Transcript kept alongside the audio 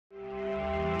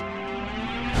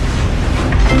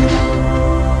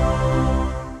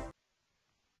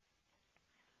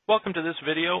Welcome to this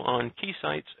video on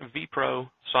Keysight's vPro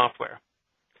software.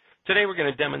 Today we're going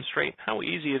to demonstrate how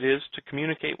easy it is to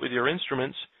communicate with your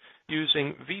instruments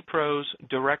using vPro's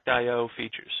Direct I/O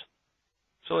features.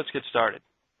 So let's get started.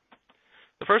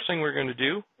 The first thing we're going to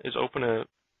do is open a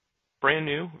brand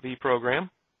new V program,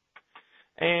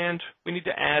 and we need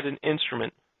to add an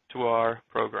instrument to our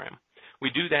program. We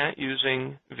do that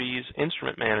using VEE's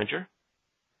Instrument Manager.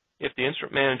 If the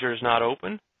Instrument Manager is not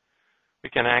open, we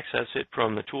can access it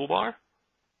from the toolbar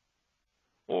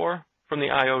or from the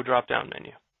I/O drop-down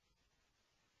menu.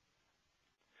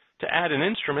 To add an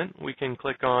instrument, we can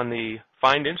click on the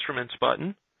Find Instruments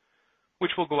button,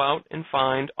 which will go out and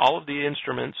find all of the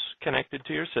instruments connected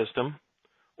to your system,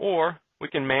 or we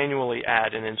can manually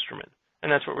add an instrument,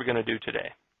 and that's what we're going to do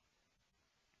today.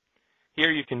 Here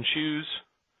you can choose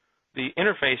the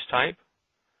interface type.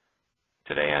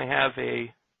 Today I have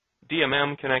a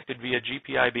DMM connected via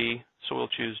GPIB, so we'll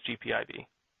choose GPIB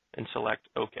and select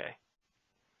OK.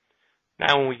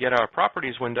 Now when we get our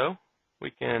Properties window,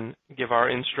 we can give our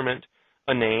instrument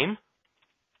a name,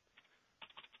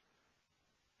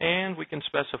 and we can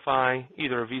specify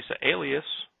either a VESA alias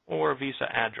or a VESA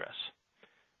address.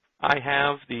 I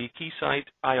have the Keysight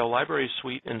I/O Library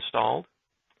Suite installed,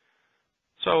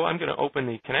 so I'm going to open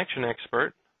the Connection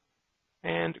Expert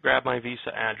and grab my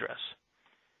VESA address.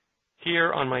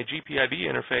 Here on my GPIB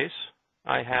interface,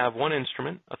 I have one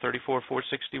instrument, a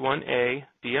 34461A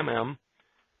DMM,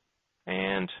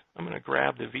 and I'm going to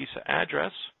grab the VESA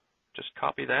address, just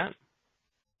copy that,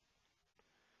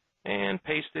 and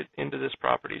paste it into this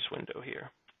Properties window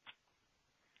here.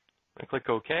 I click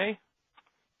OK.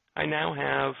 I now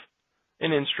have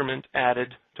an instrument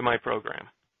added to my program.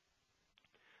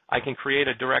 I can create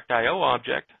a Direct I/O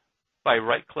object by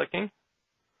right-clicking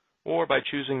or by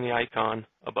choosing the icon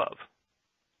above.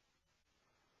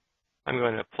 I'm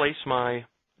going to place my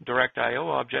Direct I/O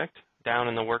object down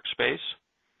in the workspace.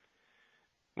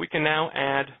 We can now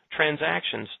add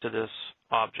transactions to this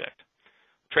object.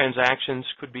 Transactions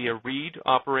could be a read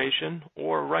operation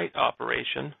or a write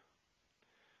operation.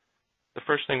 The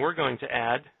first thing we're going to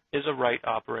add is a write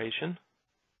operation,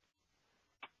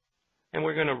 and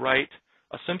we're going to write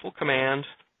a simple command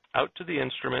out to the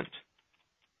instrument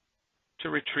to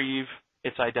retrieve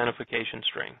its identification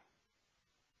string.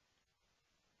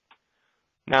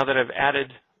 Now that I've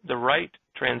added the write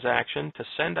transaction to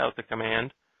send out the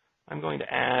command, I'm going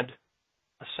to add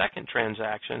a second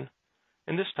transaction,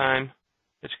 and this time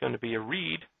it's going to be a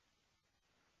read,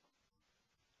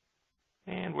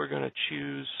 and we're going to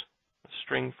choose a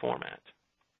string format.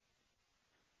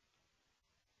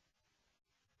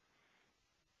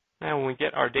 Now when we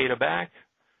get our data back,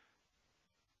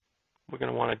 we're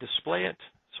going to want to display it,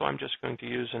 so I'm just going to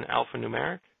use an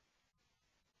alphanumeric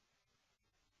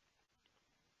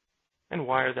and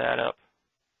wire that up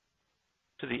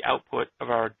to the output of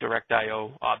our Direct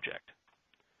I/O object.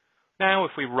 Now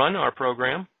if we run our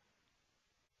program,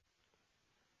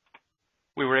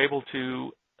 we were able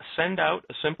to send out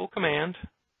a simple command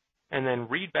and then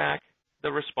read back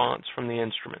the response from the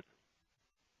instrument.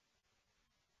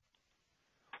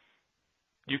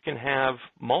 You can have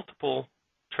multiple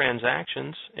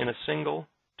transactions in a single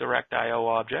Direct I/O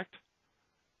object,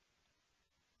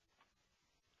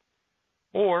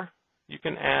 or you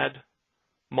can add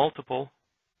multiple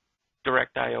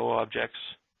Direct I/O objects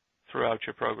throughout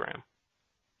your program.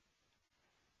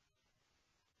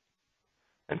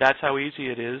 And that's how easy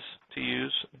it is to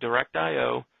use Direct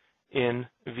I/O in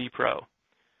vPro.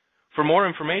 For more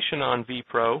information on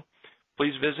vPro,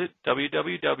 please visit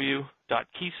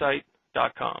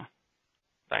www.keysight.com.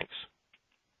 Thanks.